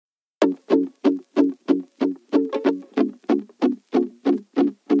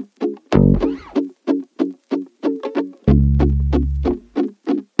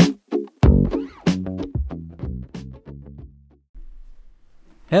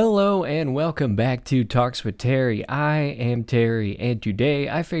Hello and welcome back to Talks with Terry. I am Terry, and today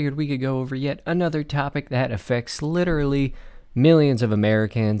I figured we could go over yet another topic that affects literally millions of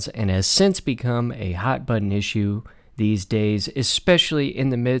Americans and has since become a hot button issue these days, especially in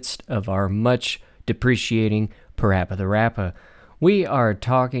the midst of our much depreciating Parappa the Rappa. We are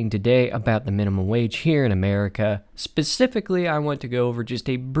talking today about the minimum wage here in America. Specifically, I want to go over just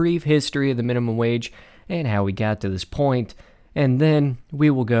a brief history of the minimum wage and how we got to this point. And then we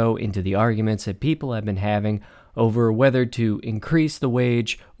will go into the arguments that people have been having over whether to increase the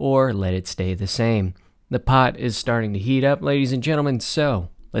wage or let it stay the same. The pot is starting to heat up, ladies and gentlemen, so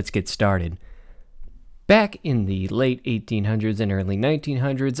let's get started. Back in the late 1800s and early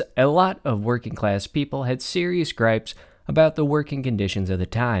 1900s, a lot of working class people had serious gripes about the working conditions of the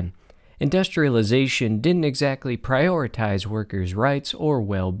time. Industrialization didn't exactly prioritize workers' rights or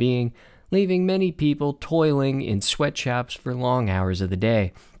well-being, leaving many people toiling in sweatshops for long hours of the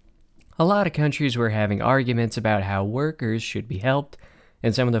day. A lot of countries were having arguments about how workers should be helped,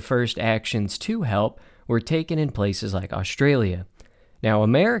 and some of the first actions to help were taken in places like Australia. Now,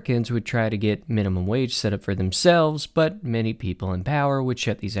 Americans would try to get minimum wage set up for themselves, but many people in power would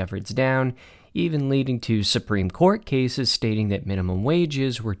shut these efforts down, even leading to Supreme Court cases stating that minimum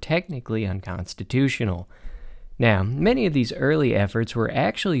wages were technically unconstitutional. Now, many of these early efforts were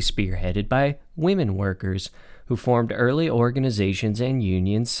actually spearheaded by women workers who formed early organizations and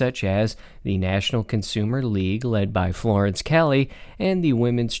unions such as the National Consumer League, led by Florence Kelley, and the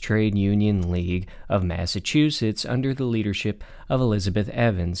Women's Trade Union League of Massachusetts under the leadership of Elizabeth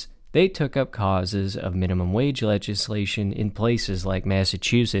Evans. They took up causes of minimum wage legislation in places like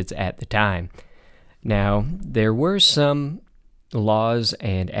Massachusetts at the time. Now, there were some laws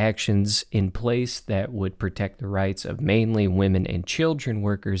and actions in place that would protect the rights of mainly women and children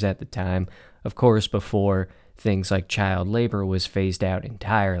workers at the time, of course, before things like child labor was phased out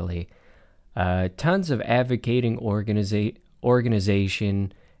entirely. Tons of advocating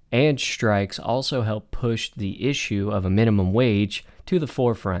organization and strikes also helped push the issue of a minimum wage to the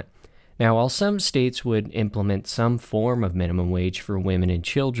forefront. Now, while some states would implement some form of minimum wage for women and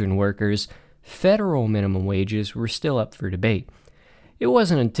children workers, federal minimum wages were still up for debate. It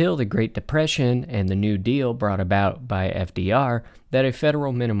wasn't until the Great Depression and the New Deal brought about by FDR that a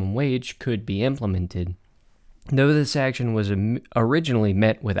federal minimum wage could be implemented. Though this action was originally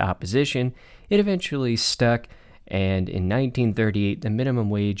met with opposition, it eventually stuck, and in 1938 the minimum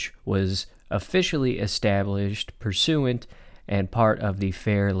wage was officially established pursuant and part of the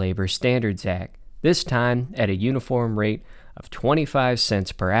Fair Labor Standards Act, this time at a uniform rate of 25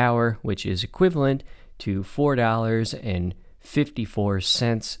 cents per hour, which is equivalent to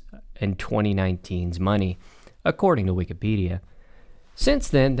 $4.54 in 2019's money, according to Wikipedia. Since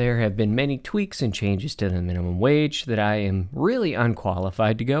then, there have been many tweaks and changes to the minimum wage that I am really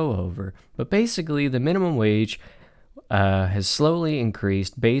unqualified to go over, but basically the minimum wage has slowly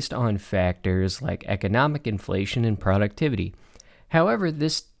increased based on factors like economic inflation and productivity. However,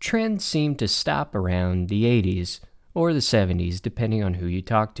 this trend seemed to stop around the 80s or the 70s, depending on who you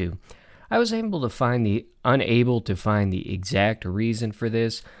talk to. I was unable to find the exact reason for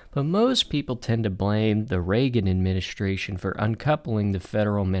this, but most people tend to blame the Reagan administration for uncoupling the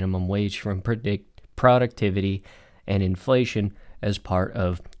federal minimum wage from productivity and inflation as part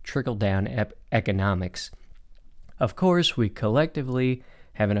of trickle-down economics. Of course, we collectively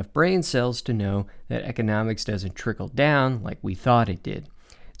have enough brain cells to know that economics doesn't trickle down like we thought it did.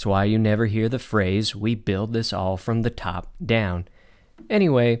 It's why you never hear the phrase, "we build this all from the top down."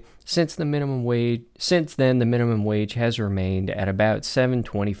 Anyway, since then the minimum wage has remained at about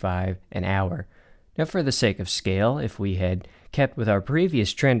 $7.25 an hour. Now, for the sake of scale, if we had kept with our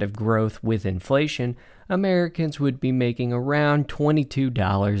previous trend of growth with inflation, Americans would be making around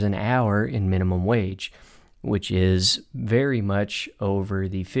 $22 an hour in minimum wage, which is very much over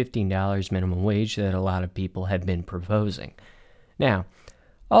the $15 minimum wage that a lot of people have been proposing. Now,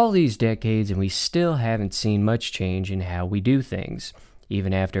 all these decades and we still haven't seen much change in how we do things.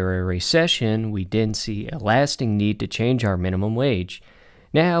 Even after a recession, we didn't see a lasting need to change our minimum wage.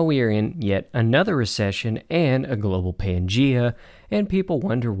 Now we are in yet another recession and a global Pangea, and people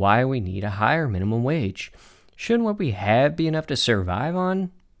wonder why we need a higher minimum wage. Shouldn't what we have be enough to survive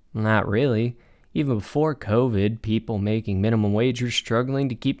on? Not really. Even before COVID, people making minimum wage were struggling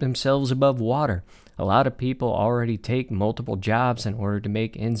to keep themselves above water. A lot of people already take multiple jobs in order to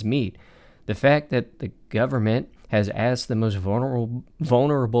make ends meet. The fact that the government has asked the most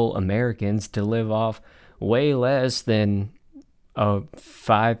vulnerable Americans to live off way less than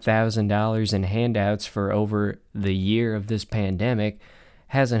 $5,000 in handouts for over the year of this pandemic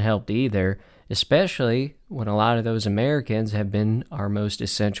hasn't helped either. especially when a lot of those Americans have been our most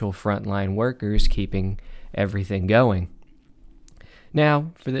essential frontline workers keeping everything going.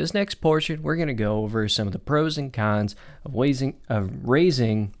 Now, for this next portion, we're going to go over some of the pros and cons of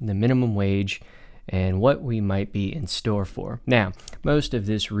raising the minimum wage and what we might be in store for. Now, most of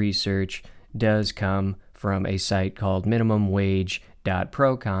this research does come from a site called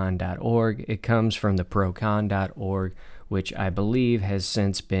minimumwage.procon.org. It comes from the procon.org, which I believe has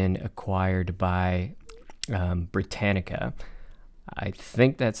since been acquired by Britannica. I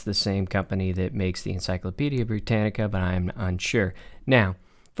think that's the same company that makes the Encyclopedia Britannica, but I'm unsure. Now,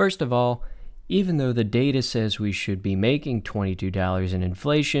 first of all, even though the data says we should be making $22 in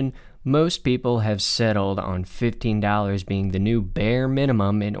inflation, most people have settled on $15 being the new bare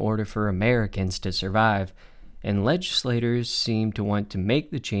minimum in order for Americans to survive, and legislators seem to want to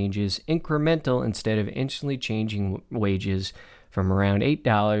make the changes incremental instead of instantly changing wages from around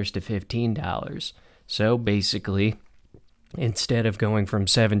 $8 to $15. So basically, instead of going from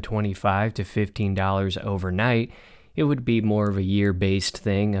 $7.25 to $15 overnight, it would be more of a year-based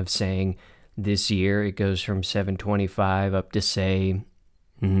thing of saying this year it goes from $7.25 up to, say,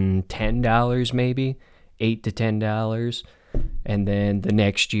 $10 maybe, $8 to $10. And then the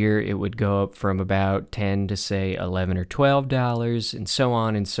next year it would go up from about $10 to, say, $11 or $12, and so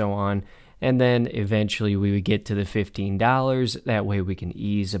on and so on. And then eventually we would get to the $15. That way we can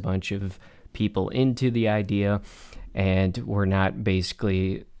ease a bunch of people into the idea, and we're not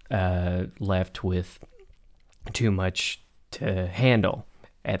basically left with too much to handle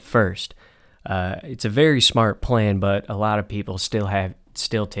at first. It's a very smart plan, but a lot of people still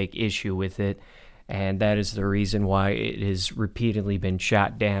take issue with it, and that is the reason why it has repeatedly been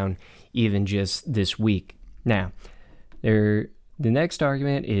shot down, even just this week. Now, the next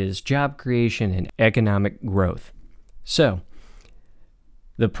argument is job creation and economic growth. So,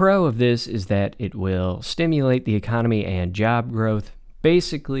 the pro of this is that it will stimulate the economy and job growth.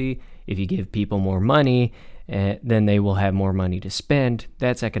 Basically, if you give people more money, then they will have more money to spend.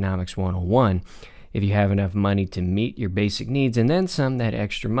 That's Economics 101. If you have enough money to meet your basic needs and then some, that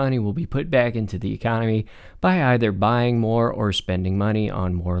extra money will be put back into the economy by either buying more or spending money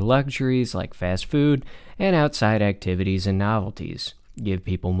on more luxuries like fast food and outside activities and novelties. Give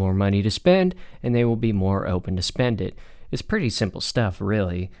people more money to spend, and they will be more open to spend it. It's pretty simple stuff,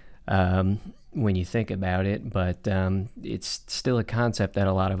 really, when you think about it, but it's still a concept that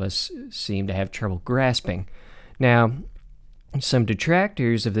a lot of us seem to have trouble grasping. Now, some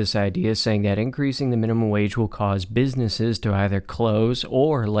detractors of this idea saying that increasing the minimum wage will cause businesses to either close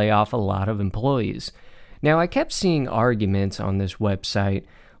or lay off a lot of employees. Now, I kept seeing arguments on this website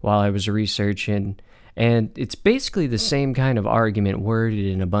while I was researching, and it's basically the same kind of argument worded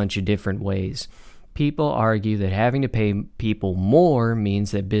in a bunch of different ways. People argue that having to pay people more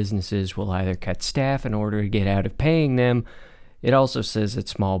means that businesses will either cut staff in order to get out of paying them. It also says that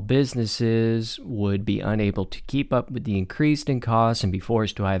small businesses would be unable to keep up with the increase in costs and be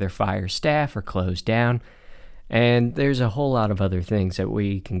forced to either fire staff or close down. And there's a whole lot of other things that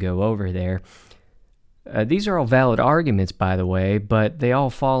we can go over there. These are all valid arguments, by the way, but they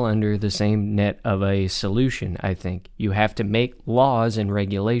all fall under the same net of a solution, I think. You have to make laws and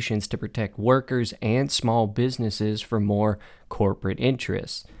regulations to protect workers and small businesses from more corporate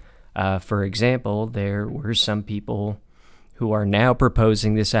interests. For example, there were some people who are now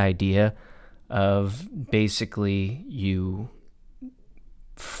proposing this idea of basically you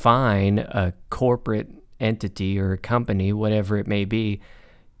fine a corporate entity or a company, whatever it may be,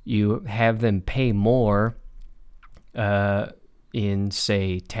 you have them pay more in,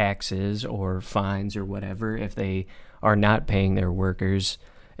 say, taxes or fines or whatever if they are not paying their workers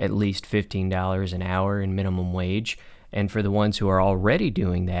at least $15 an hour in minimum wage. And for the ones who are already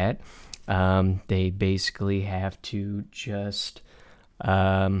doing that, they basically have to just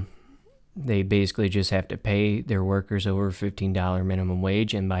have to pay their workers over $15 minimum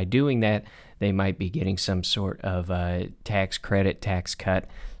wage, and by doing that, they might be getting some sort of tax credit, tax cut,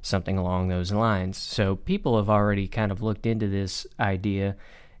 something along those lines. So people have already kind of looked into this idea,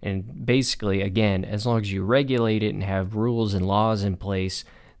 and basically, again, as long as you regulate it and have rules and laws in place,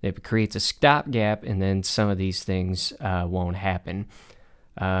 it creates a stopgap, and then some of these things won't happen.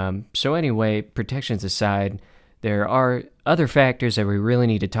 So anyway, protections aside, there are other factors that we really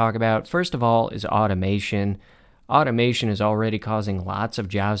need to talk about. First of all is automation. Automation is already causing lots of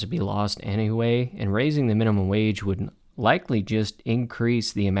jobs to be lost anyway, and raising the minimum wage would likely just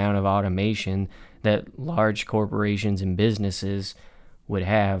increase the amount of automation that large corporations and businesses would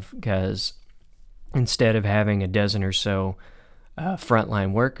have, because instead of having a dozen or so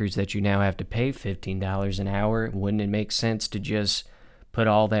frontline workers that you now have to pay $15 an hour, wouldn't it make sense to just put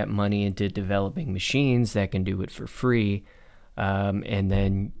all that money into developing machines that can do it for free, and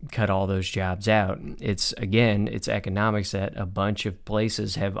then cut all those jobs out. It's economics that a bunch of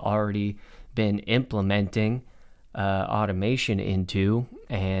places have already been implementing automation into,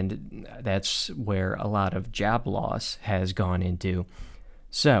 and that's where a lot of job loss has gone into.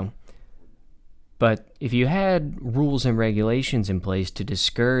 So, but if you had rules and regulations in place to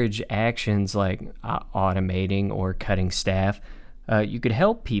discourage actions like automating or cutting staff, you could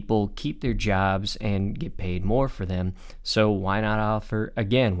help people keep their jobs and get paid more for them. So why not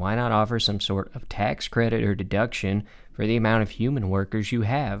offer some sort of tax credit or deduction for the amount of human workers you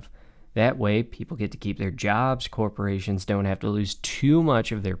have? That way, people get to keep their jobs, corporations don't have to lose too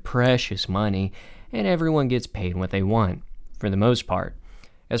much of their precious money, and everyone gets paid what they want, for the most part.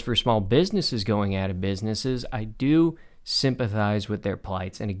 As for small businesses going out of businesses, I do sympathize with their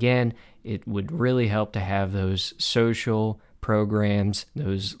plights. And again, it would really help to have those social programs,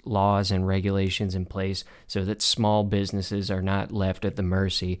 those laws and regulations in place so that small businesses are not left at the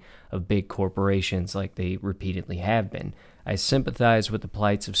mercy of big corporations like they repeatedly have been. I sympathize with the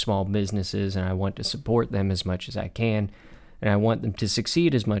plights of small businesses, and I want to support them as much as I can, and I want them to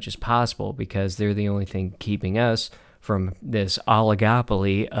succeed as much as possible because they're the only thing keeping us from this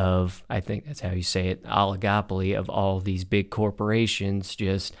oligopoly of, I think that's how you say it, oligopoly of all these big corporations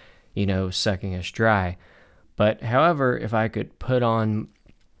just, sucking us dry. But however, if I could put on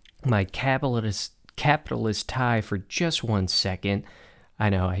my capitalist tie for just 1 second, I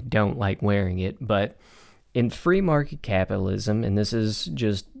know I don't like wearing it, but in free market capitalism, and this is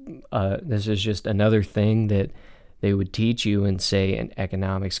just another thing that they would teach you in, say, an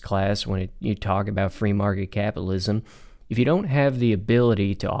economics class when you talk about free market capitalism. If you don't have the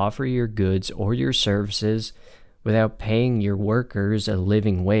ability to offer your goods or your services without paying your workers a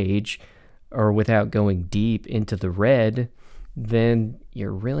living wage or without going deep into the red, then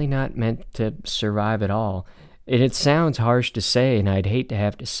you're really not meant to survive at all. And it sounds harsh to say, and I'd hate to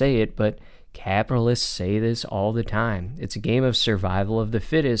have to say it, but capitalists say this all the time. It's a game of survival of the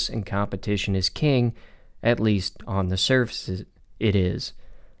fittest, and competition is king. At least on the surface, it is.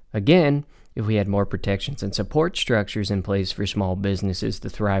 Again, if we had more protections and support structures in place for small businesses to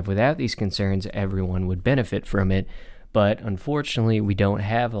thrive without these concerns, everyone would benefit from it. But unfortunately, we don't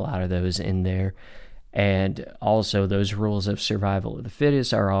have a lot of those in there. And also, those rules of survival of the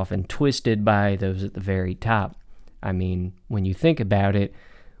fittest are often twisted by those at the very top. I mean, when you think about it,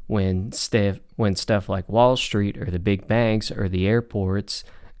 when stuff like Wall Street or the big banks or the airports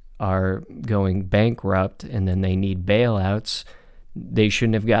are going bankrupt and then they need bailouts, they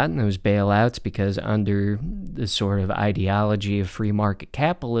shouldn't have gotten those bailouts because under the sort of ideology of free market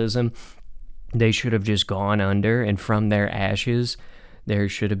capitalism, they should have just gone under, and from their ashes, there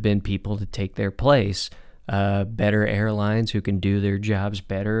should have been people to take their place, better airlines who can do their jobs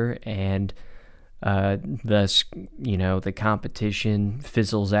better, and thus, the competition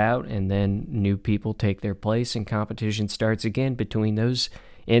fizzles out, and then new people take their place, and competition starts again between those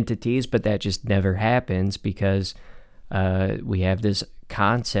entities. But that just never happens because we have this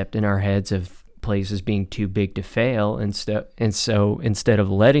concept in our heads of places being too big to fail, and so instead of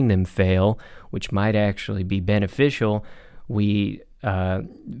letting them fail, which might actually be beneficial, we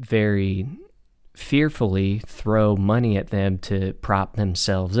very fearfully throw money at them to prop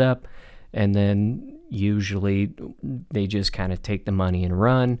themselves up, and then usually they just kind of take the money and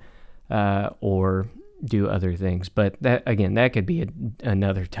run, or do other things. But that could be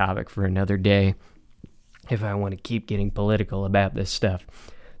another topic for another day if I want to keep getting political about this stuff.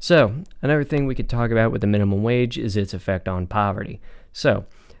 So another thing we could talk about with the minimum wage is its effect on poverty. So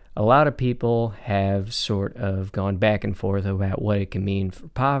a lot of people have sort of gone back and forth about what it can mean for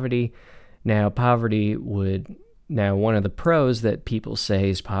poverty. Now, one of the pros that people say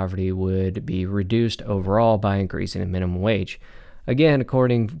is poverty would be reduced overall by increasing the minimum wage. Again,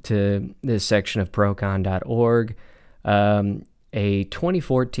 according to this section of procon.org, a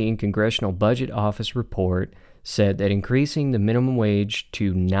 2014 Congressional Budget Office report said that increasing the minimum wage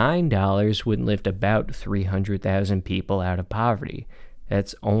to $9 would lift about 300,000 people out of poverty.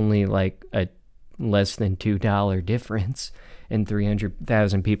 That's only like a less than $2 difference, and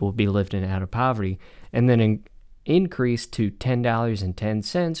 300,000 people would be lifted out of poverty. And then an increase to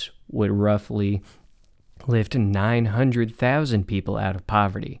 $10.10 would roughly lift 900,000 people out of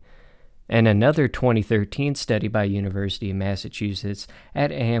poverty. And another 2013 study by University of Massachusetts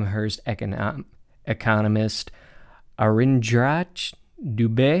at Amherst economist Arindraj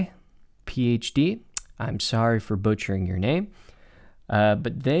Dubey, PhD, I'm sorry for butchering your name,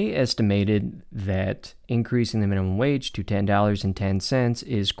 But they estimated that increasing the minimum wage to $10.10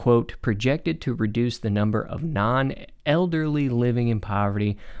 is, quote, projected to reduce the number of non-elderly living in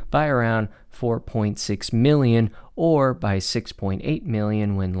poverty by around 4.6 million or by 6.8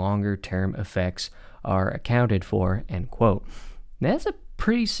 million when longer-term effects are accounted for, end quote. That's a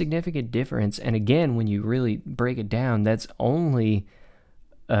pretty significant difference. And again, when you really break it down, that's only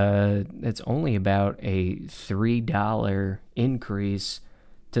about a $3 increase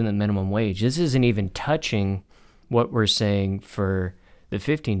to the minimum wage. This isn't even touching what we're saying for the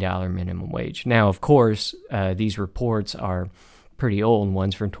 $15 minimum wage. Now, of course, these reports are pretty old.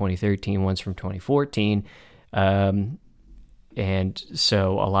 One's from 2013, one's from 2014. And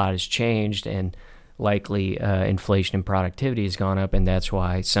so a lot has changed, and likely inflation and productivity has gone up, and that's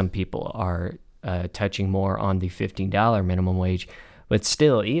why some people are touching more on the $15 minimum wage. But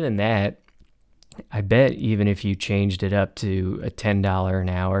still, even that, I bet even if you changed it up to a $10 an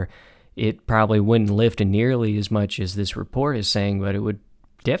hour, it probably wouldn't lift nearly as much as this report is saying, but it would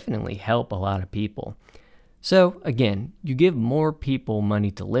definitely help a lot of people. So again, you give more people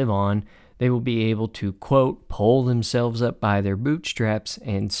money to live on, they will be able to, quote, pull themselves up by their bootstraps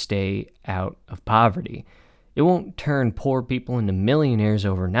and stay out of poverty. It won't turn poor people into millionaires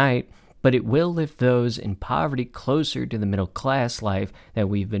overnight, but it will lift those in poverty closer to the middle class life that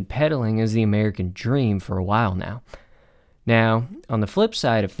we've been peddling as the American dream for a while now. Now, on the flip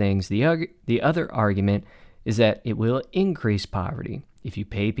side of things, the other argument is that it will increase poverty. If you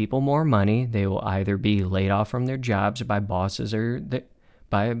pay people more money, they will either be laid off from their jobs by bosses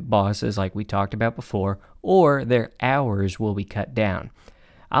like we talked about before, or their hours will be cut down.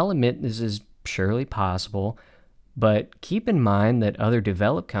 I'll admit this is surely possible, but keep in mind that other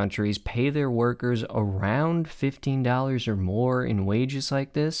developed countries pay their workers around $15 or more in wages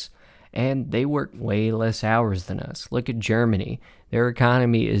like this, and they work way less hours than us. Look at Germany. Their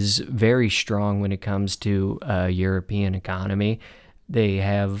economy is very strong when it comes to European economy. They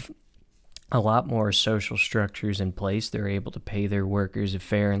have a lot more social structures in place. They're able to pay their workers a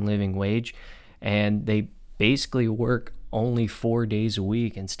fair and living wage, and they basically work only 4 days a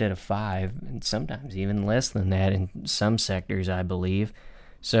week instead of 5, and sometimes even less than that in some sectors, I believe.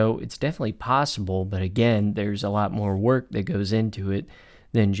 So it's definitely possible, but again, there's a lot more work that goes into it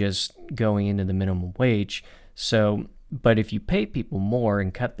than just going into the minimum wage. So, but if you pay people more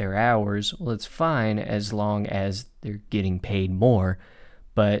and cut their hours, well, it's fine as long as they're getting paid more.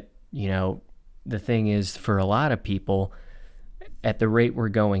 But, the thing is, for a lot of people, at the rate we're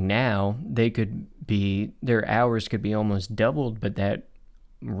going now, their hours could be almost doubled, but that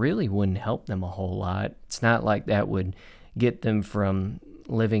really wouldn't help them a whole lot. It's not like that would get them from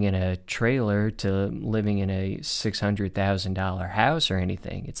living in a trailer to living in a $600,000 house or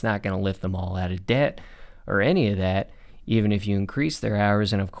anything. It's not going to lift them all out of debt or any of that, even if you increase their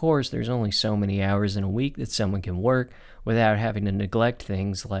hours. And of course, there's only so many hours in a week that someone can work without having to neglect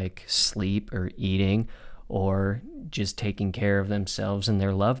things like sleep or eating or just taking care of themselves and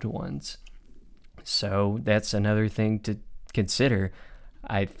their loved ones. So that's another thing to consider.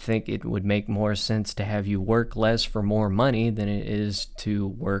 I think it would make more sense to have you work less for more money than it is to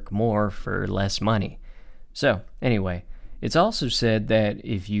work more for less money. So anyway, it's also said that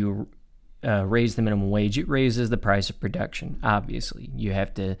if you raise the minimum wage, it raises the price of production. Obviously, you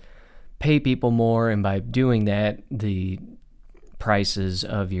have to pay people more, and by doing that, the prices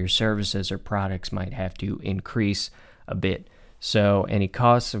of your services or products might have to increase a bit. So any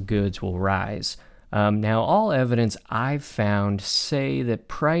costs of goods will rise. Now, all evidence I've found say that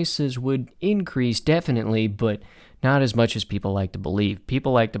prices would increase definitely, but not as much as people like to believe.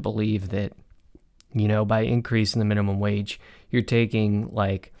 People like to believe that, by increasing the minimum wage, you're taking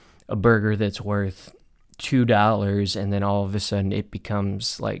like a burger that's worth $2 and then all of a sudden it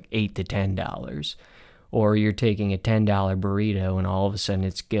becomes like $8 to $10. Or you're taking a $10 burrito and all of a sudden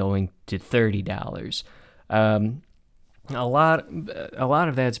it's going to $30. A lot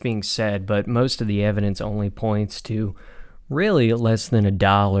of that's being said, but most of the evidence only points to really less than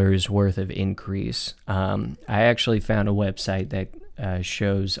 $1's worth of increase. I actually found a website that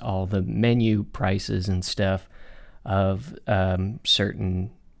shows all the menu prices and stuff of certain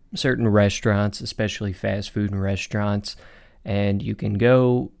restaurants, especially fast food and restaurants, and you can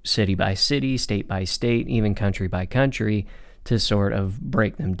go city by city, state by state, even country by country to sort of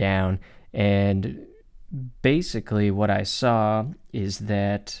break them down. And basically what I saw is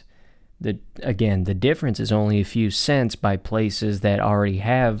that the difference is only a few cents by places that already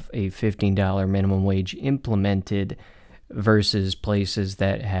have a $15 minimum wage implemented versus places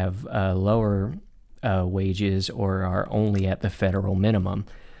that have lower wages or are only at the federal minimum.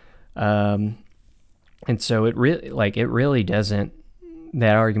 And so it really doesn't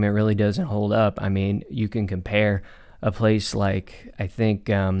that argument really doesn't hold up. I mean, you can compare a place like, I think,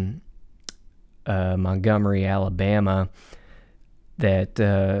 Montgomery, Alabama,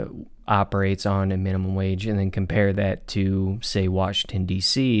 that operates on a minimum wage, and then compare that to, say, Washington,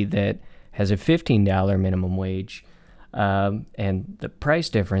 D.C., that has a $15 minimum wage. And the price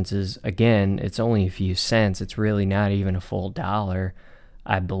difference is, again, it's only a few cents. It's really not even a full dollar,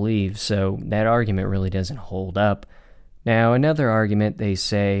 I believe. So that argument really doesn't hold up. Now, another argument they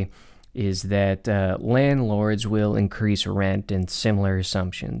say is that landlords will increase rent and similar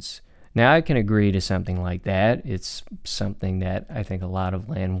assumptions. Now, I can agree to something like that. It's something that I think a lot of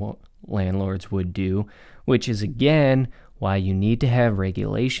landlords would do, which is, again, why you need to have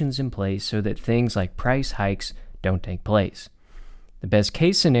regulations in place so that things like price hikes don't take place. The best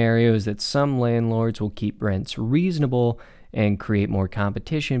case scenario is that some landlords will keep rents reasonable and create more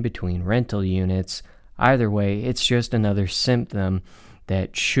competition between rental units. Either way, it's just another symptom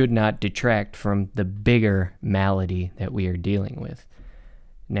that should not detract from the bigger malady that we are dealing with.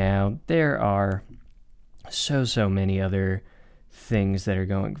 Now, there are so many other things that are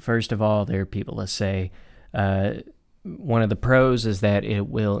going. First of all, there are people that say one of the pros is that it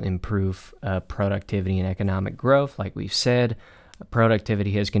will improve productivity and economic growth. Like we've said,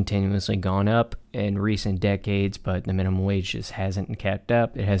 productivity has continuously gone up in recent decades, but the minimum wage just hasn't kept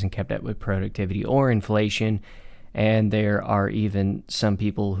up. It hasn't kept up with productivity or inflation. And there are even some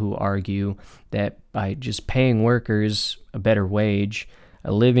people who argue that by just paying workers a better wage,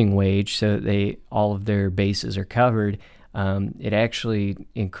 a living wage, so that all of their bases are covered, it actually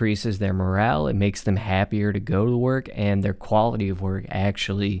increases their morale. It makes them happier to go to work, and their quality of work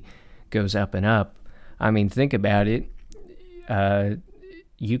actually goes up and up. I mean, think about it.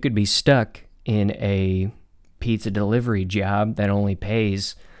 You could be stuck in a pizza delivery job that only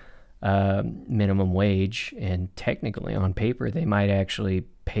pays minimum wage, and technically on paper they might actually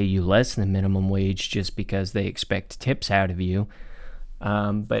pay you less than minimum wage just because they expect tips out of you.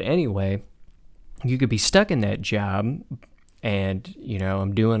 But anyway, you could be stuck in that job, and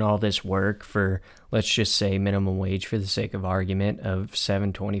I'm doing all this work for, let's just say, minimum wage for the sake of argument of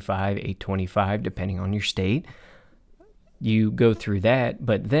 $7.25, $8.25, depending on your state. You go through that,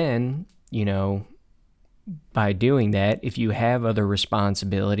 but then by doing that, if you have other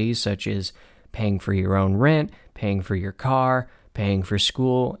responsibilities such as paying for your own rent, paying for your car, paying for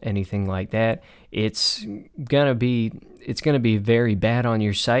school, anything like that, it's gonna be very bad on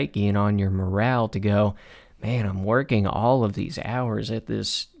your psyche and on your morale to go, man, I'm working all of these hours at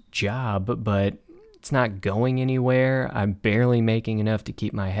this job, but it's not going anywhere. I'm barely making enough to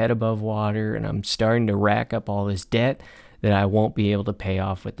keep my head above water, and I'm starting to rack up all this debt that I won't be able to pay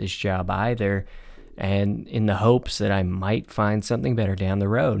off with this job either, and in the hopes that I might find something better down the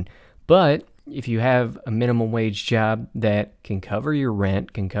road. But if you have a minimum wage job that can cover your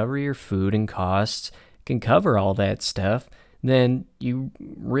rent, can cover your food and costs, can cover all that stuff, then you're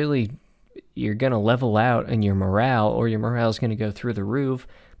going to level out in your morale, or your morale is going to go through the roof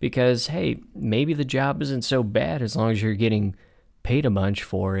because, hey, maybe the job isn't so bad as long as you're getting paid a bunch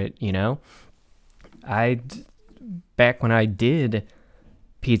for it, Back when I did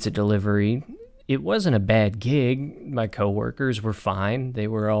pizza delivery, it wasn't a bad gig. My coworkers were fine. They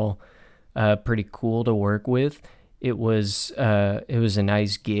were all pretty cool to work with. It was a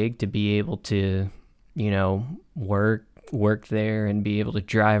nice gig to be able to, work there and be able to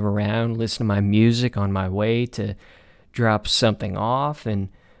drive around, listen to my music on my way to drop something off. And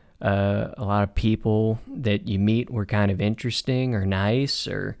a lot of people that you meet were kind of interesting or nice,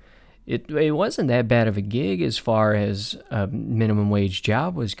 or it wasn't that bad of a gig as far as a minimum wage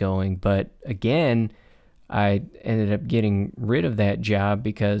job was going. But again, I ended up getting rid of that job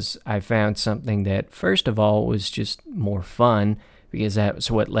because I found something that, first of all, was just more fun, because that was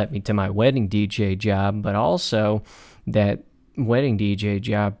what led me to my wedding DJ job, but also that wedding DJ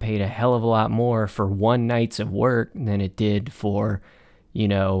job paid a hell of a lot more for one night's of work than it did for,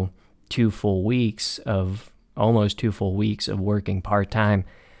 almost 2 full weeks of working part-time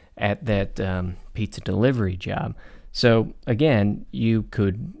at that pizza delivery job. So again, you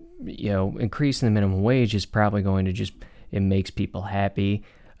could, increasing the minimum wage is probably going to it makes people happy.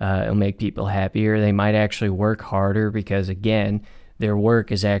 It'll make people happier. They might actually work harder because, again, their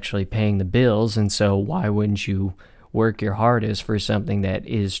work is actually paying the bills. And so why wouldn't you work your hardest for something that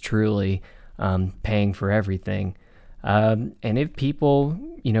is truly paying for everything? And if people,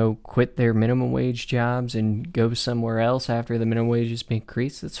 quit their minimum wage jobs and go somewhere else after the minimum wage has been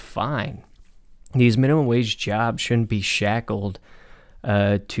increased, that's fine. These minimum wage jobs shouldn't be shackled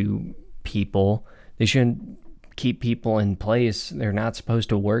to people. They shouldn't keep people in place. They're not supposed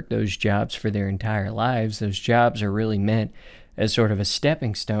to work those jobs for their entire lives. Those jobs are really meant as sort of a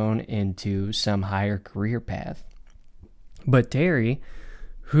stepping stone into some higher career path. But Terry,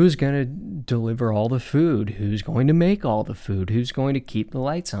 who's going to deliver all the food? Who's going to make all the food? Who's going to keep the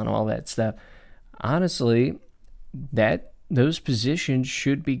lights on? All that stuff. Honestly, those positions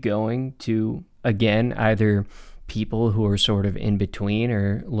should be going to, again, either people who are sort of in between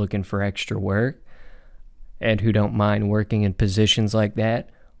or looking for extra work and who don't mind working in positions like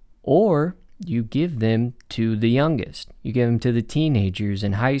that, or you give them to the youngest. You give them to the teenagers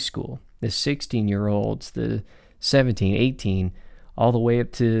in high school, the 16-year-olds, the 17, 18, all the way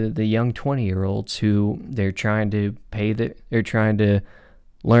up to the young 20-year-olds who they're trying to they're trying to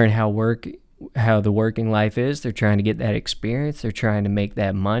learn how the working life is. They're trying to get that experience. They're trying to make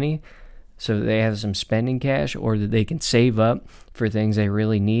that money so that they have some spending cash, or that they can save up for things they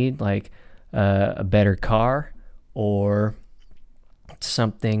really need, like a better car, or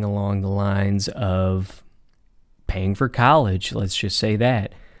something along the lines of paying for college, let's just say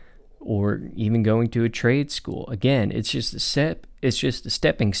that, or even going to a trade school. Again, it's just a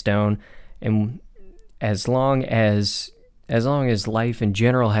stepping stone, and as long as life in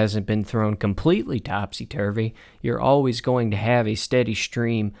general hasn't been thrown completely topsy-turvy, you're always going to have a steady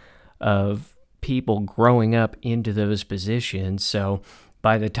stream of people growing up into those positions. So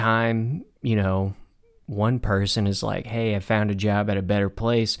by the time, one person is like, hey, I found a job at a better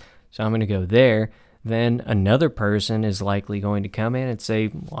place, so I'm going to go there, then another person is likely going to come in and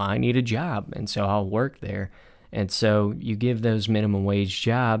say, well, I need a job, and so I'll work there. And so you give those minimum wage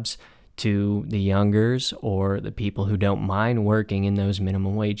jobs to the youngers, or the people who don't mind working in those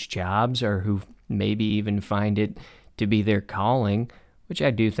minimum wage jobs, or who maybe even find it to be their calling, which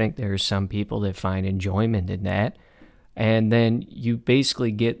I do think there are some people that find enjoyment in that. And then you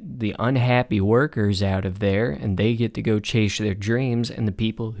basically get the unhappy workers out of there, and they get to go chase their dreams, and the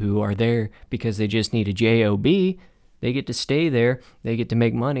people who are there because they just need a job, they get to stay there, they get to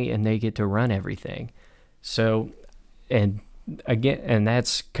make money, and they get to run everything. So, and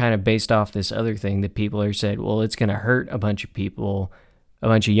that's kind of based off this other thing that people are said, well, it's going to hurt a bunch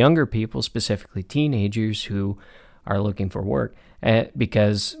of younger people, specifically teenagers who are looking for work,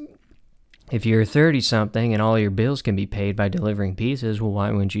 because if you're 30-something and all your bills can be paid by delivering pizzas, well, why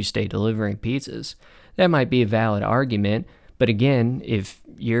wouldn't you stay delivering pizzas? That might be a valid argument, but again, if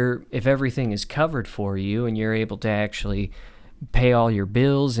everything is covered for you and you're able to actually pay all your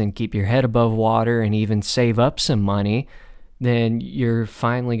bills and keep your head above water and even save up some money, then you're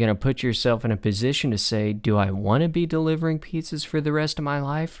finally going to put yourself in a position to say, do I want to be delivering pizzas for the rest of my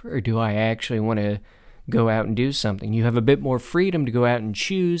life, or do I actually want to go out and do something? You have a bit more freedom to go out and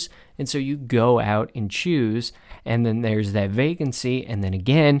choose, and so you go out and choose, and then there's that vacancy, and then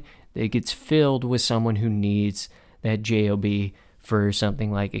again, it gets filled with someone who needs that job for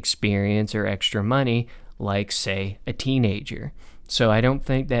something like experience or extra money, like, say, a teenager. So I don't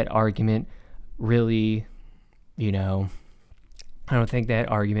think that argument really,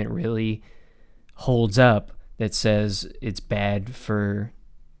 holds up, that says it's bad for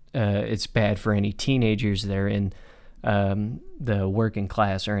any teenagers that are in the working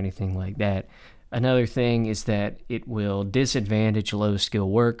class or anything like that. Another thing is that it will disadvantage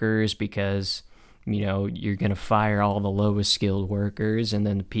low-skilled workers, because you're going to fire all the lowest skilled workers, and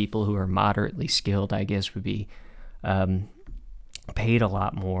then the people who are moderately skilled, I guess, would be paid a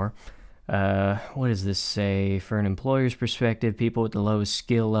lot more. What does this say? For an employer's perspective, people with the lowest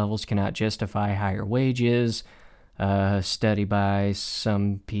skill levels cannot justify higher wages. A study by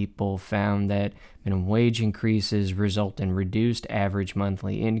some people found that minimum wage increases result in reduced average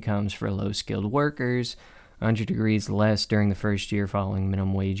monthly incomes for low-skilled workers, 100 degrees less during the first year following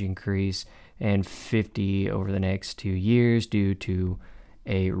minimum wage increase, and 50 over the next 2 years due to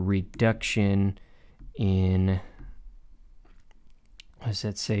a reduction in,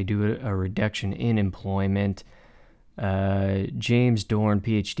 a reduction in employment. James Dorn,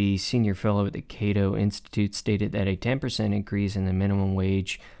 PhD, senior fellow at the Cato Institute, stated that a 10% increase in the minimum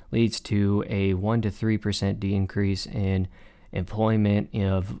wage leads to a 1 to 3% increase in employment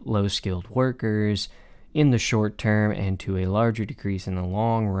of low-skilled workers in the short term, and to a larger decrease in the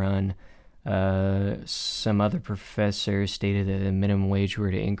long run. Some other professors stated that the minimum wage were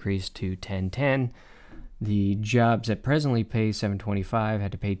to increase to $10.10. The jobs that presently pay $7.25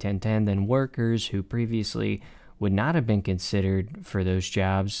 had to pay $10.10. Then workers who previously would not have been considered for those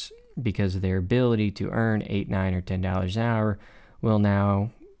jobs because of their ability to earn $8, $9, or $10 an hour will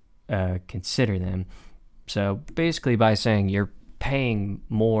now consider them. So basically, by saying you're paying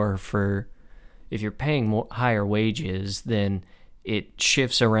more if you're paying higher wages, then it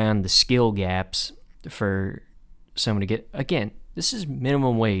shifts around the skill gaps for someone to get. Again, this is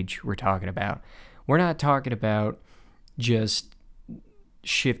minimum wage we're talking about. We're not talking about just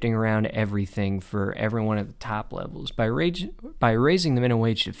shifting around everything for everyone at the top levels. By raising the minimum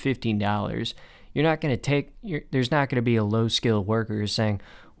wage to $15, you're not going to there's not going to be a low-skilled worker saying,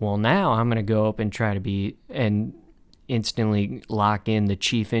 well, now I'm going to go up and try to be and instantly lock in the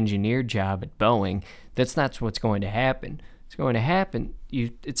chief engineer job at Boeing. That's not what's going to happen. It's going to happen.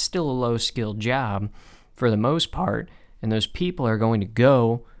 It's still a low-skilled job for the most part, and those people are going to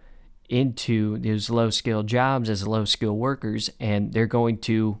go into those low-skilled jobs as low-skilled workers, and they're going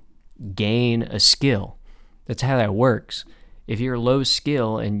to gain a skill. That's how that works. If you're low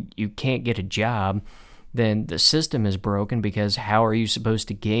skill and you can't get a job, then the system is broken, because how are you supposed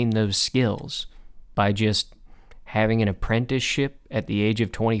to gain those skills? By just having an apprenticeship at the age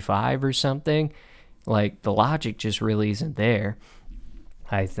of 25 or something? Like, the logic just really isn't there,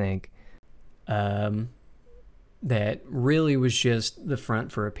 I think. That really was just the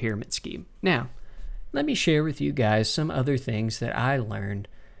front for a pyramid scheme. Now, let me share with you guys some other things that I learned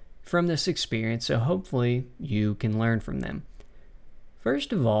from this experience, so hopefully you can learn from them.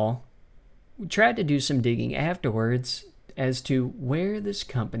 First of all, we tried to do some digging afterwards as to where this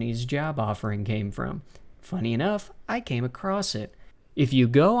company's job offering came from. Funny enough, I came across it. If you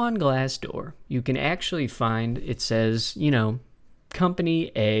go on Glassdoor, you can actually find, it says,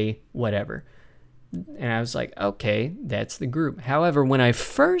 company A, whatever. And I was like, okay, that's the group. However, when I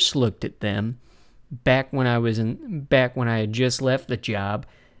first looked at them, back when I had just left the job,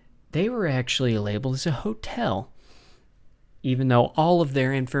 they were actually labeled as a hotel, even though all of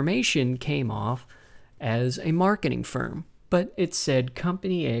their information came off as a marketing firm. But it said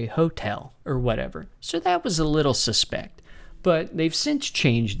Company A Hotel or whatever. So that was a little suspect. But they've since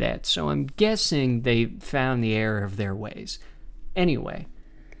changed that, so I'm guessing they found the error of their ways. Anyway,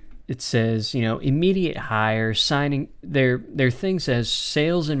 it says, immediate hire, signing, their thing says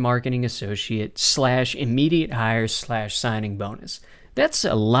sales and marketing associate / immediate hire / signing bonus. That's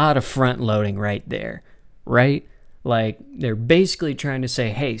a lot of front loading right there, right? Like, they're basically trying to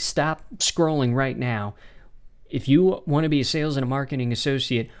say, hey, stop scrolling right now. If you want to be a sales and a marketing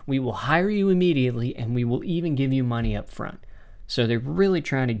associate, we will hire you immediately, and we will even give you money up front. So they're really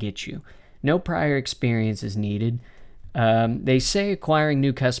trying to get you. No prior experience is needed. They say acquiring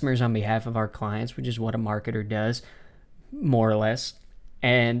new customers on behalf of our clients, which is what a marketer does, more or less.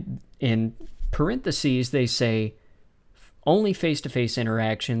 And in parentheses, they say only face-to-face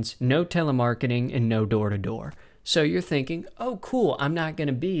interactions, no telemarketing, and no door-to-door. So you're thinking, oh, cool, I'm not going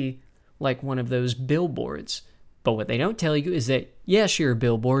to be like one of those billboards. But what they don't tell you is that, yes, you're a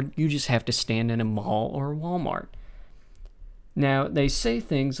billboard, you just have to stand in a mall or a Walmart. Now, they say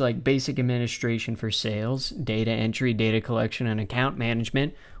things like basic administration for sales, data entry, data collection, and account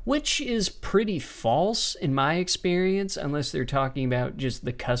management, which is pretty false in my experience, unless they're talking about just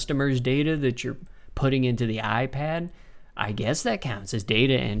the customer's data that you're putting into the iPad. I guess that counts as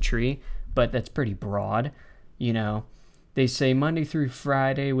data entry, but that's pretty broad. They say Monday through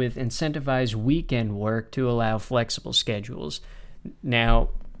Friday with incentivized weekend work to allow flexible schedules. Now,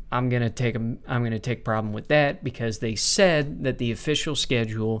 I'm gonna take problem with that, because they said that the official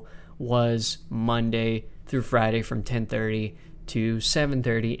schedule was Monday through Friday from 10:30 to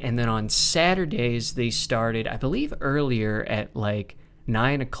 7:30, and then on Saturdays they started, I believe, earlier at like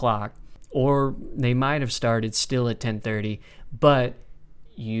 9 o'clock, or they might have started still at 10:30, but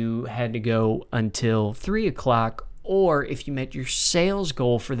you had to go until 3 o'clock, or if you met your sales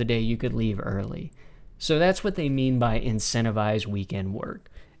goal for the day, you could leave early. So that's what they mean by incentivized weekend work.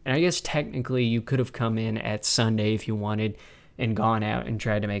 And I guess technically you could have come in at Sunday if you wanted and gone out and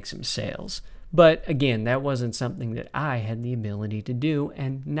tried to make some sales. But again, that wasn't something that I had the ability to do,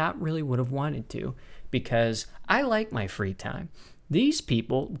 and not really would have wanted to, because I like my free time. These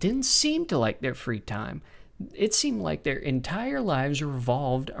people didn't seem to like their free time. It seemed like their entire lives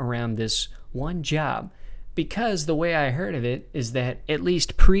revolved around this one job, because the way I heard of it is that, at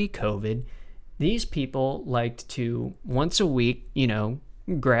least pre-COVID, these people liked to, once a week,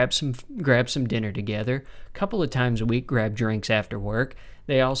 grab some dinner together. A couple of times a week, grab drinks after work.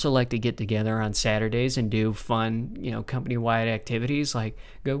 They also like to get together on Saturdays and do fun, company-wide activities like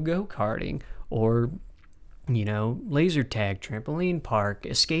go-karting or, laser tag, trampoline park,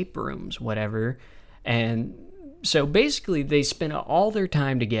 escape rooms, whatever. And so basically they spend all their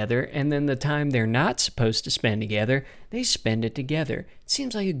time together, and then the time they're not supposed to spend together, they spend it together. It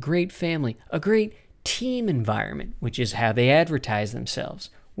seems like a great family, a great team environment, which is how they advertise themselves.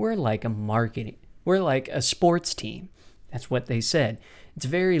 We're like a sports team. That's what they said. It's a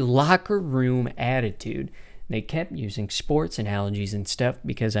very locker room attitude. They kept using sports analogies and stuff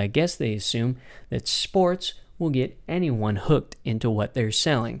because I guess they assume that sports will get anyone hooked into what they're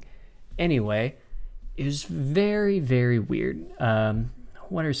selling. Anyway, it was very, very weird.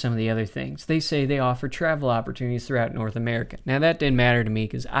 What are some of the other things? They say they offer travel opportunities throughout North America. Now, that didn't matter to me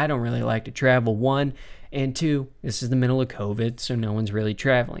because I don't really like to travel, one. And two, this is the middle of COVID, so no one's really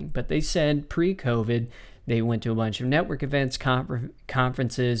traveling. But they said pre-COVID, they went to a bunch of network events,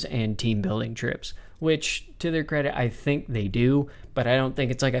 conferences, and team building trips, which, to their credit, I think they do. But I don't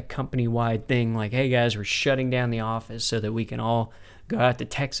think it's like a company-wide thing like, hey, guys, we're shutting down the office so that we can all go out to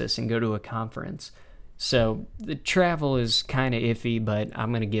Texas and go to a conference. So the travel is kind of iffy, but I'm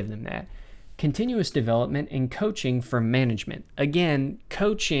going to give them that. Continuous development and coaching from management. Again,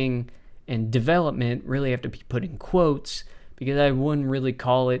 coaching and development really have to be put in quotes because I wouldn't really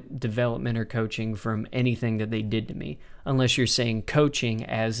call it development or coaching from anything that they did to me, unless you're saying coaching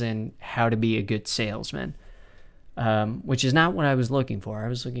as in how to be a good salesman, which is not what I was looking for. I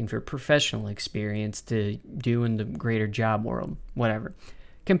was looking for professional experience to do in the greater job world, whatever.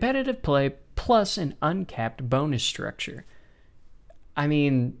 Competitive play plus an uncapped bonus structure. I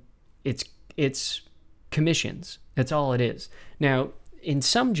mean, it's commissions. That's all it is. Now, in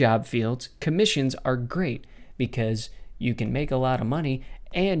some job fields, commissions are great because you can make a lot of money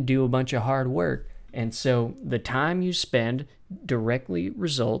and do a bunch of hard work. And so the time you spend directly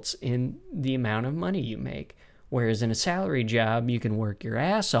results in the amount of money you make. Whereas in a salary job, you can work your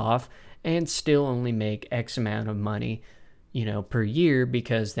ass off and still only make X amount of money, per year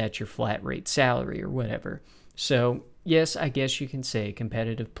because that's your flat rate salary or whatever. So yes, I guess you can say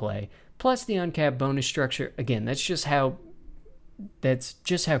competitive play plus the uncapped bonus structure. Again, that's just how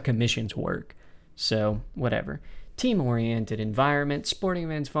commissions work. So whatever. Team-oriented environment, sporting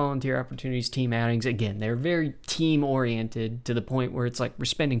events, volunteer opportunities, team outings. Again, they're very team-oriented to the point where it's like we're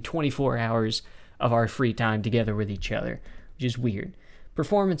spending 24 hours of our free time together with each other, which is weird.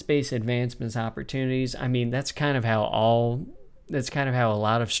 Performance-based advancements opportunities. I mean, that's kind of how a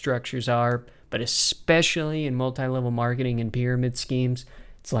lot of structures are, but especially in multi-level marketing and pyramid schemes,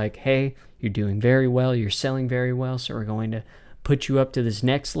 it's like, hey, you're doing very well, you're selling very well, so we're going to put you up to this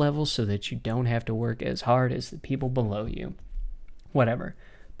next level so that you don't have to work as hard as the people below you. Whatever.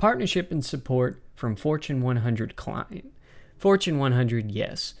 Partnership and support from Fortune 100 client. Fortune 100,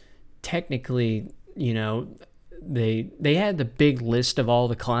 yes. Technically, they had the big list of all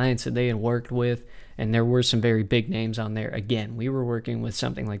the clients that they had worked with, and there were some very big names on there. Again, we were working with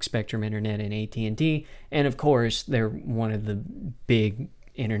something like Spectrum Internet and AT&T, and of course, they're one of the big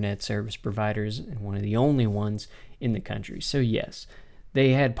internet service providers and one of the only ones in the country. So yes,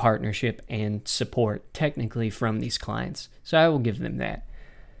 they had partnership and support technically from these clients. So I will give them that.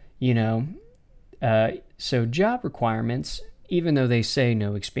 So job requirements, even though they say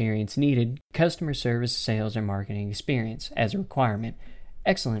no experience needed, customer service, sales, or marketing experience as a requirement.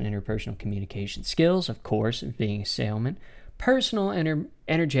 Excellent interpersonal communication skills, of course, of being a salesman. Personal,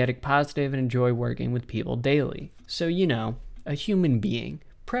 energetic, positive, and enjoy working with people daily. So, a human being,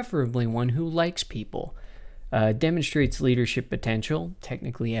 preferably one who likes people. Demonstrates leadership potential.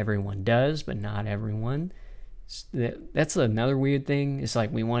 Technically, everyone does, but not everyone. That's another weird thing. It's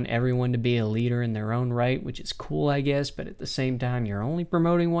like we want everyone to be a leader in their own right, which is cool, I guess, but at the same time, you're only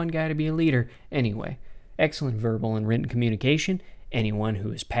promoting one guy to be a leader. Anyway, excellent verbal and written communication. Anyone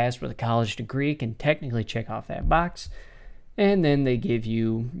who has passed with a college degree can technically check off that box. And then they give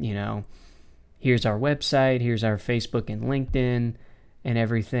you, here's our website, here's our Facebook and LinkedIn and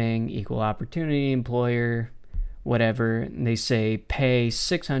everything, equal opportunity employer, whatever. And they say pay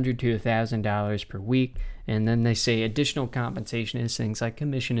 $600 to $1,000 per week. And then they say additional compensation is things like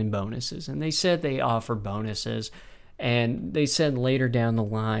commission and bonuses. And they said they offer bonuses. And they said later down the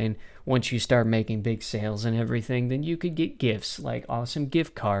line, once you start making big sales and everything, then you could get gifts like awesome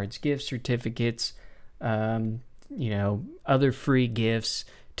gift cards, gift certificates, other free gifts,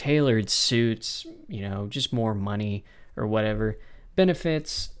 tailored suits, just more money or whatever.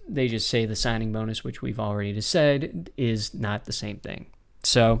 Benefits, they just say the signing bonus, which we've already said, is not the same thing.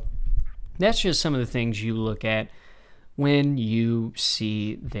 So that's just some of the things you look at when you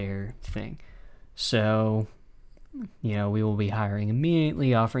see their thing. So, we will be hiring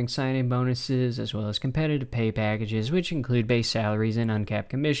immediately, offering sign-in bonuses, as well as competitive pay packages, which include base salaries and uncapped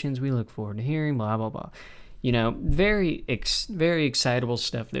commissions. We look forward to hearing, blah, blah, blah. Very excitable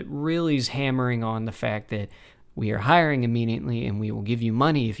stuff that really is hammering on the fact that we are hiring immediately and we will give you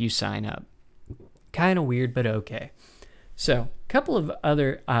money if you sign up. Kind of weird, but okay. So, a couple of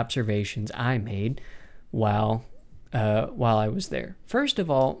other observations I made while I was there. First of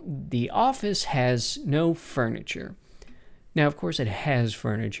all, the office has no furniture. Now, of course, it has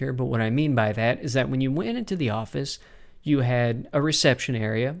furniture, but what I mean by that is that when you went into the office, you had a reception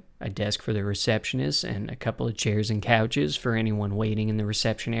area, a desk for the receptionist, and a couple of chairs and couches for anyone waiting in the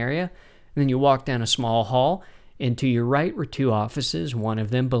reception area. And then you walk down a small hall, and to your right were two offices. One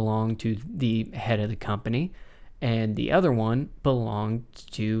of them belonged to the head of the company, and the other one belonged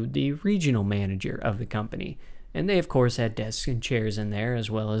to the regional manager of the company. And they, of course, had desks and chairs in there, as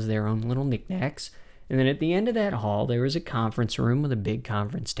well as their own little knickknacks. And then at the end of that hall, there was a conference room with a big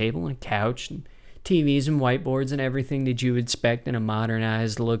conference table and a couch and TVs and whiteboards and everything that you would expect in a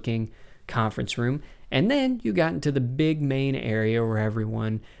modernized-looking conference room. And then you got into the big main area where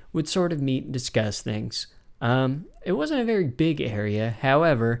everyone would sort of meet and discuss things. It wasn't a very big area.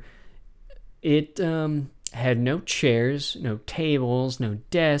 However, it had no chairs, no tables, no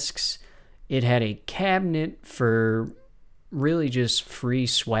desks. It had a cabinet for really just free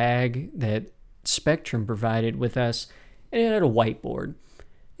swag that Spectrum provided with us, and it had a whiteboard.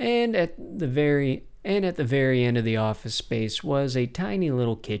 And at the very end of the office space was a tiny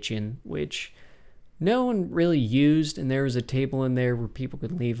little kitchen, which no one really used, and there was a table in there where people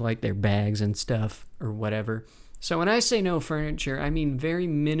could leave like their bags and stuff or whatever. So when I say no furniture, I mean very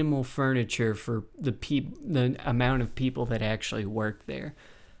minimal furniture for the amount of people that actually worked there.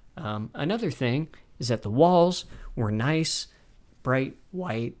 Another thing is that the walls were nice, bright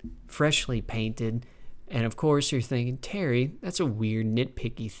white, freshly painted. And of course you're thinking, Terry, that's a weird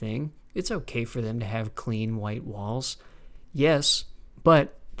nitpicky thing. It's okay for them to have clean white walls. Yes,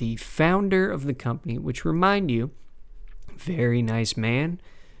 but the founder of the company, which remind you, very nice man,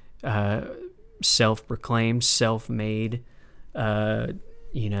 self-proclaimed, self-made,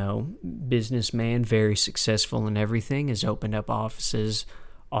 businessman, very successful in everything, has opened up offices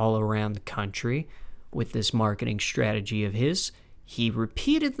all around the country with this marketing strategy of his. He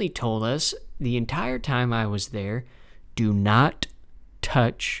repeatedly told us the entire time I was there, do not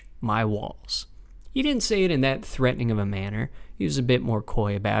touch my walls. He didn't say it in that threatening of a manner. He was a bit more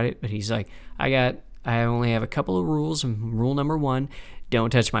coy about it, but he's like, I only have a couple of rules, and rule number 1, don't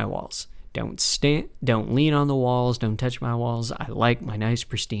touch my walls. Don't lean on the walls, don't touch my walls. I like my nice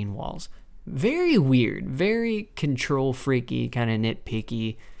pristine walls. Very weird, very control freaky, kind of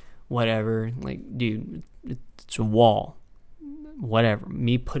nitpicky, whatever. Like, dude, it's a wall. Whatever.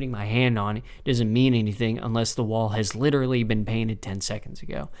 Me putting my hand on it doesn't mean anything unless the wall has literally been painted 10 seconds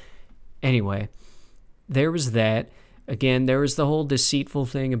ago. Anyway, there was that. Again, there was the whole deceitful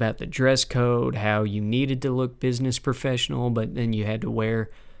thing about the dress code, how you needed to look business professional, but then you had to wear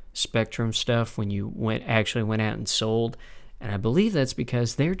Spectrum stuff when you actually went out and sold. And I believe that's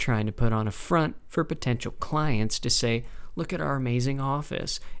because they're trying to put on a front for potential clients to say, look at our amazing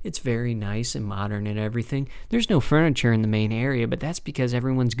office. It's very nice and modern and everything. There's no furniture in the main area, but that's because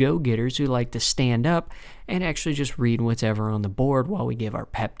everyone's go-getters who like to stand up and actually just read whatever on the board while we give our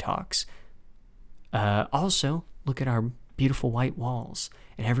pep talks. Also, look at our beautiful white walls,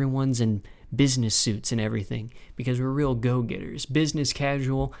 and everyone's in business suits and everything because we're real go-getters. Business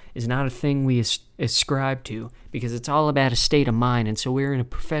casual is not a thing we ascribe to because it's all about a state of mind, and so we're in a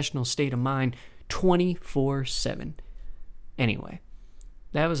professional state of mind 24/7. Anyway,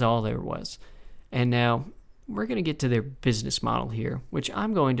 that was all there was. And now we're going to get to their business model here, which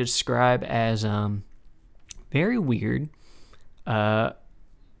I'm going to describe as very weird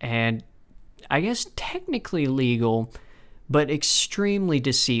and I guess technically legal, but extremely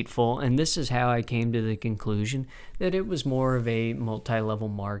deceitful. And this is how I came to the conclusion that it was more of a multi-level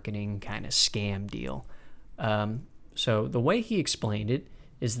marketing kind of scam deal. So the way he explained it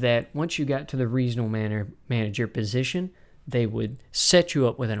is that once you got to the regional manager position, they would set you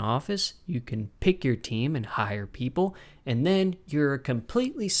up with an office. You can pick your team and hire people, and then you're a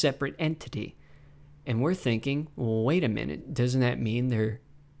completely separate entity. And we're thinking, well, wait a minute, doesn't that mean they're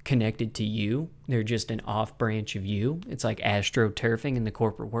connected to you? They're just an off branch of you. It's like astroturfing in the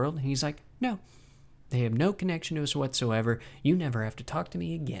corporate world. And he's like, no, they have no connection to us whatsoever. You never have to talk to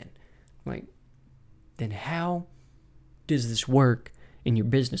me again. Like, then how does this work in your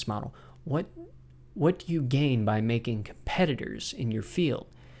business model? What do you gain by making competitors in your field?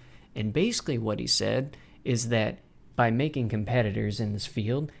 And basically what he said is that by making competitors in this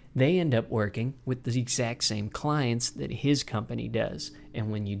field, they end up working with the exact same clients that his company does.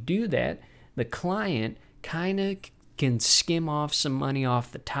 And when you do that, the client kind of can skim off some money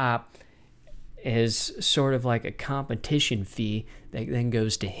off the top as sort of like a competition fee that then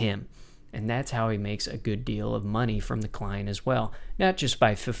goes to him. And that's how he makes a good deal of money from the client as well. Not just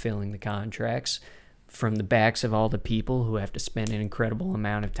by fulfilling the contracts from the backs of all the people who have to spend an incredible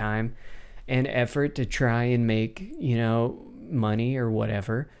amount of time and effort to try and make, money or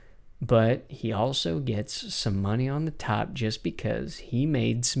whatever, but he also gets some money on the top just because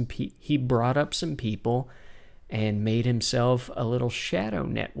he brought up some people and made himself a little shadow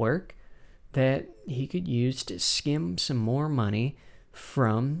network that he could use to skim some more money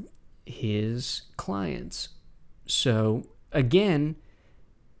from his clients. So again,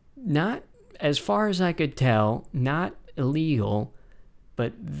 not, as far as I could tell, not illegal,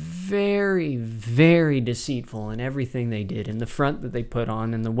 but very, very deceitful in everything they did, in the front that they put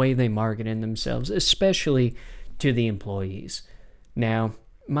on and the way they marketed themselves, especially to the employees. Now,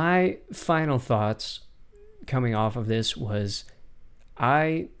 my final thoughts coming off of this was,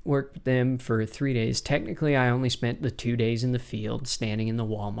 I worked with them for 3 days. Technically, I only spent the 2 days in the field standing in the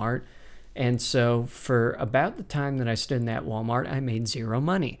Walmart. And so for about the time that I stood in that Walmart, I made zero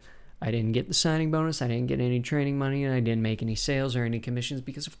money. I didn't get the signing bonus, I didn't get any training money, and I didn't make any sales or any commissions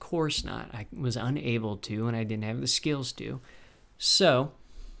because, of course not. I was unable to, and I didn't have the skills to. So,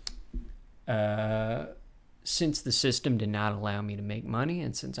 since the system did not allow me to make money,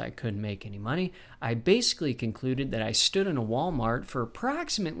 and since I couldn't make any money, I basically concluded that I stood in a Walmart for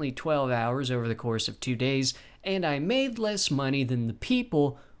approximately 12 hours over the course of 2 days, and I made less money than the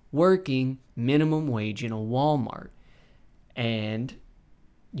people working minimum wage in a Walmart. And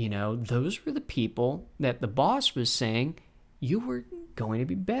those were the people that the boss was saying, you were going to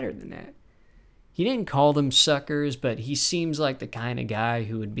be better than that. He didn't call them suckers, but he seems like the kind of guy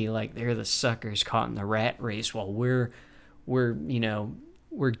who would be like, they're the suckers caught in the rat race while we're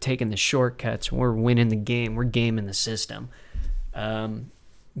taking the shortcuts, we're winning the game, we're gaming the system.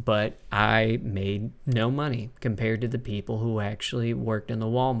 But I made no money compared to the people who actually worked in the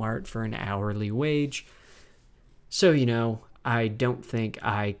Walmart for an hourly wage. So, I don't think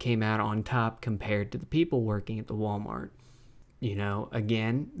I came out on top compared to the people working at the Walmart.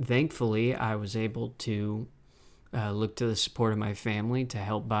 Again, thankfully, I was able to look to the support of my family to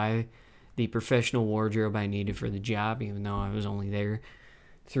help buy the professional wardrobe I needed for the job, even though I was only there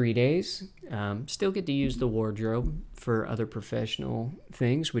 3 days. Still get to use the wardrobe for other professional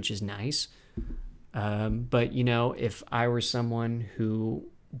things, which is nice. But, if I were someone who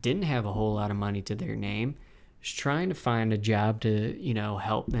didn't have a whole lot of money to their name, was trying to find a job to,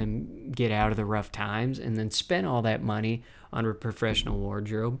 help them get out of the rough times, and then spend all that money on a professional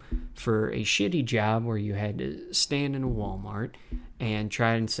wardrobe for a shitty job where you had to stand in a Walmart and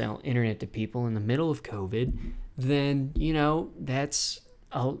try and sell internet to people in the middle of COVID, then,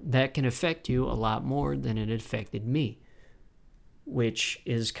 that can affect you a lot more than it affected me. Which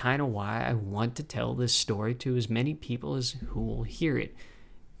is kind of why I want to tell this story to as many people as who will hear it.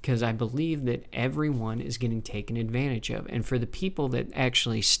 Because I believe that everyone is getting taken advantage of. And for the people that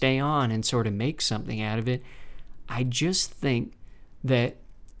actually stay on and sort of make something out of it, I just think that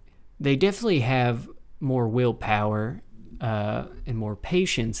they definitely have more willpower and more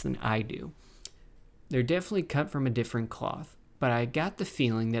patience than I do. They're definitely cut from a different cloth. But I got the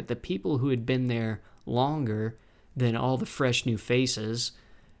feeling that the people who had been there longer than all the fresh new faces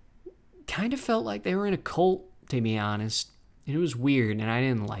kind of felt like they were in a cult, to be honest. And it was weird, and I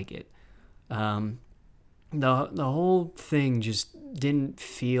didn't like it. The whole thing just didn't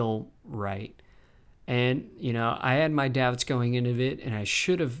feel right. And, I had my doubts going into it, and I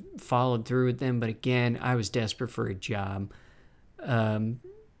should have followed through with them. But again, I was desperate for a job.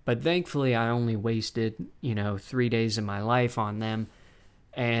 But thankfully, I only wasted, 3 days of my life on them.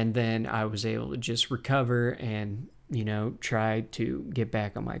 And then I was able to just recover and, try to get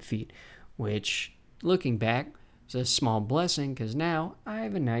back on my feet. Which, looking back, is a small blessing because now I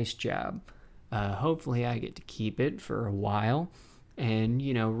have a nice job. Hopefully, I get to keep it for a while and,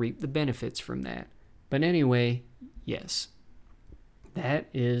 reap the benefits from that. But anyway, yes, that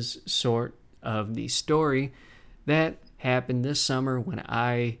is sort of the story that happened this summer when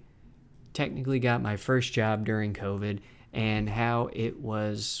I technically got my first job during COVID, and how it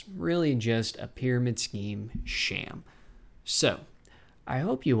was really just a pyramid scheme sham. So, I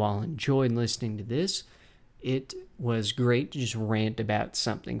hope you all enjoyed listening to this. It was great to just rant about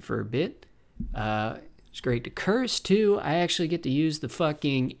something for a bit. It's great to curse, too. I actually get to use the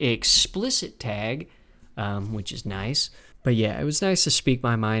fucking explicit tag, which is nice. But yeah, it was nice to speak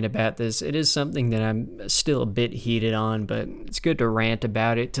my mind about this. It is something that I'm still a bit heated on, but it's good to rant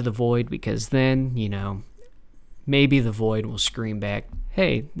about it to the void, because then, maybe the void will scream back,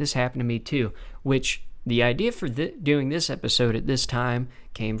 hey, this happened to me too. Which, the idea for doing this episode at this time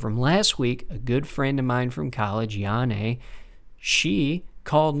came from last week. A good friend of mine from college, Yane, she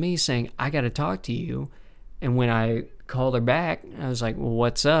called me saying, I got to talk to you. And when I called her back, I was like, well,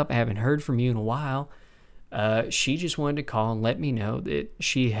 what's up? I haven't heard from you in a while. She just wanted to call and let me know that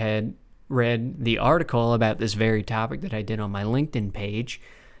she had read the article about this very topic that I did on my LinkedIn page.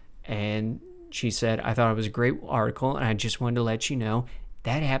 And she said, I thought it was a great article, and I just wanted to let you know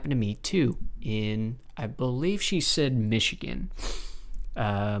that happened to me too in, I believe she said Michigan.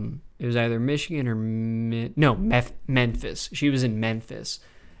 It was either Michigan or Memphis. She was in Memphis.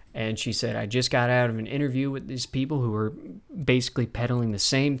 And she said, I just got out of an interview with these people who were basically peddling the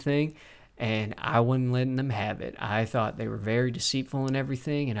same thing, and I wasn't letting them have it. I thought they were very deceitful and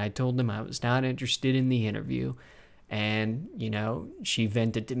everything, and I told them I was not interested in the interview. And, she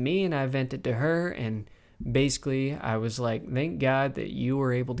vented to me and I vented to her, and basically I was like, thank God that you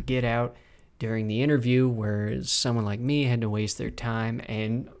were able to get out during the interview, whereas someone like me had to waste their time.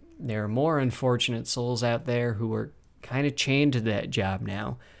 And there are more unfortunate souls out there who are kind of chained to that job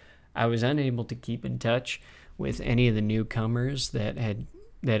now. I was unable to keep in touch with any of the newcomers that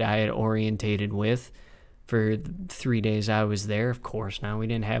I had orientated with for the 3 days I was there. Of course, now we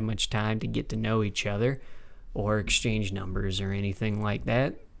didn't have much time to get to know each other or exchange numbers or anything like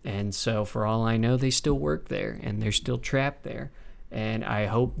that. And so for all I know, they still work there and they're still trapped there. And I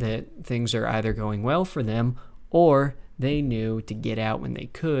hope that things are either going well for them or they knew to get out when they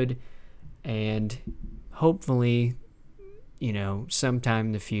could. And hopefully, sometime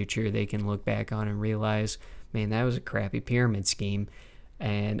in the future they can look back on and realize, man, that was a crappy pyramid scheme,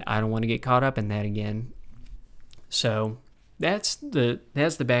 and I don't want to get caught up in that again. So that's the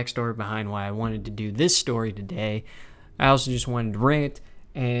backstory behind why I wanted to do this story today. I also just wanted to rant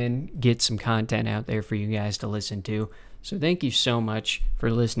and get some content out there for you guys to listen to. So thank you so much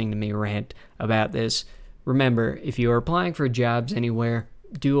for listening to me rant about this. Remember, if you are applying for jobs anywhere,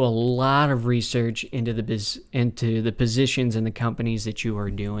 do a lot of research into the positions and the companies that you are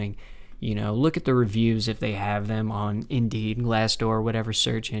doing. Look at the reviews if they have them on Indeed, Glassdoor, whatever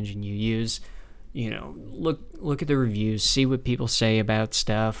search engine you use. Look at the reviews, see what people say about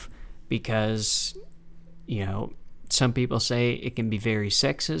stuff, because some people say it can be very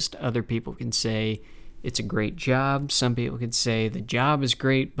sexist. Other people can say it's a great job. Some people can say the job is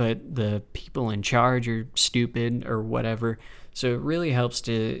great, but the people in charge are stupid or whatever. So it really helps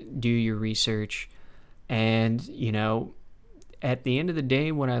to do your research. And, at the end of the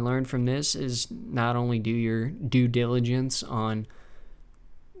day, what I learned from this is not only do your due diligence on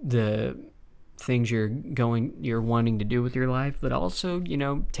the things you're wanting to do with your life, but also,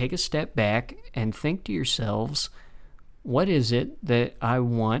 take a step back and think to yourselves, what is it that I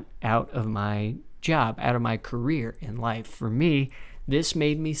want out of my job, out of my career in life? For me, this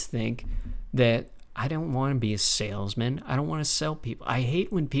made me think that I don't want to be a salesman. I don't want to sell people. I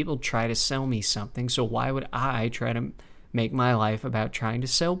hate when people try to sell me something, so why would I try to make my life about trying to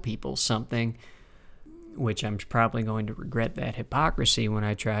sell people something, which I'm probably going to regret that hypocrisy when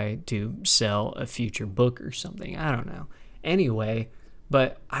I try to sell a future book or something. I don't know. Anyway,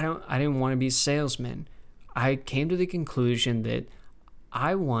 but I didn't want to be a salesman. I came to the conclusion that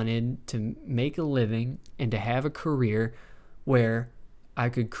I wanted to make a living and to have a career where I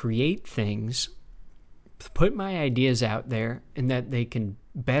could create things, put my ideas out there, and that they can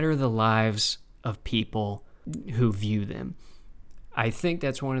better the lives of people who view them. I think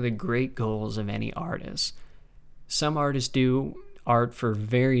that's one of the great goals of any artist. Some artists do art for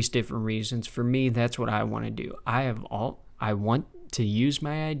various different reasons. For me, that's what I want to do. I want to use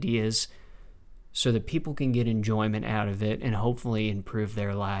my ideas so that people can get enjoyment out of it and hopefully improve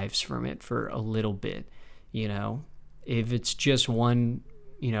their lives from it for a little bit. If it's just one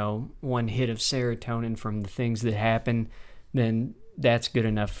hit of serotonin from the things that happen, then that's good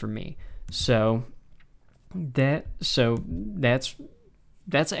enough for me. So that's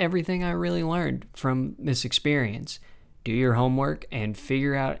everything I really learned from this experience. Do your homework and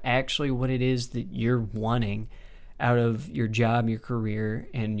figure out actually what it is that you're wanting out of your job, your career,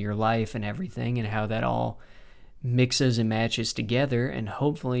 and your life and everything, and how that all mixes and matches together, and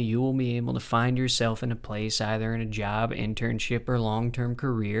hopefully you will be able to find yourself in a place, either in a job, internship, or long-term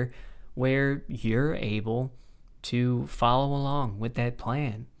career, where you're able to follow along with that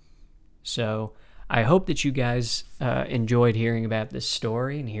plan. So I hope that you guys enjoyed hearing about this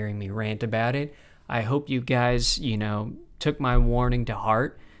story and hearing me rant about it. I hope you guys, took my warning to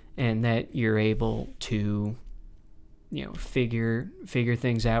heart, and that you're able to, figure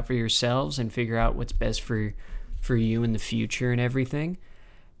things out for yourselves and figure out what's best for you in the future and everything.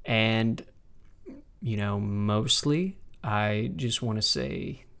 And, mostly I just want to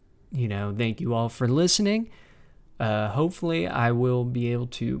say, thank you all for listening. Hopefully I will be able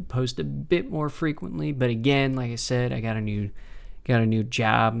to post a bit more frequently, but again, like I said, I got a new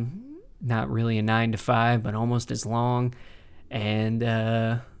job, not really a 9-to-5, but almost as long.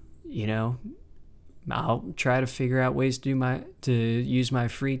 And, I'll try to figure out ways to use my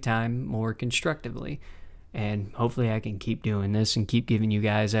free time more constructively. And hopefully I can keep doing this and keep giving you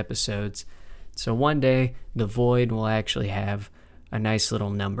guys episodes. So one day the void will actually have a nice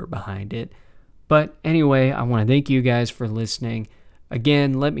little number behind it. But anyway, I want to thank you guys for listening.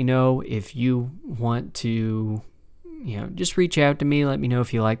 Again, let me know if you want to just reach out to me. Let me know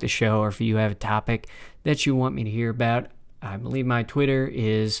if you like the show or if you have a topic that you want me to hear about. I believe my Twitter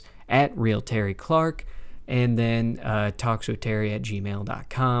is at RealTerryClark, and then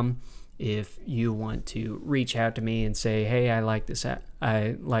talkswithterry@gmail.com. If you want to reach out to me and say, hey, I like this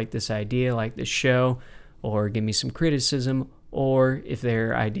idea, like this show, or give me some criticism, or if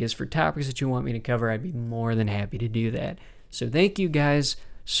there are ideas for topics that you want me to cover, I'd be more than happy to do that. So thank you guys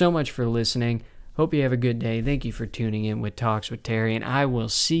so much for listening. Hope you have a good day. Thank you for tuning in with Talks with Terry, and I will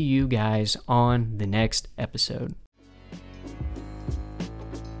see you guys on the next episode.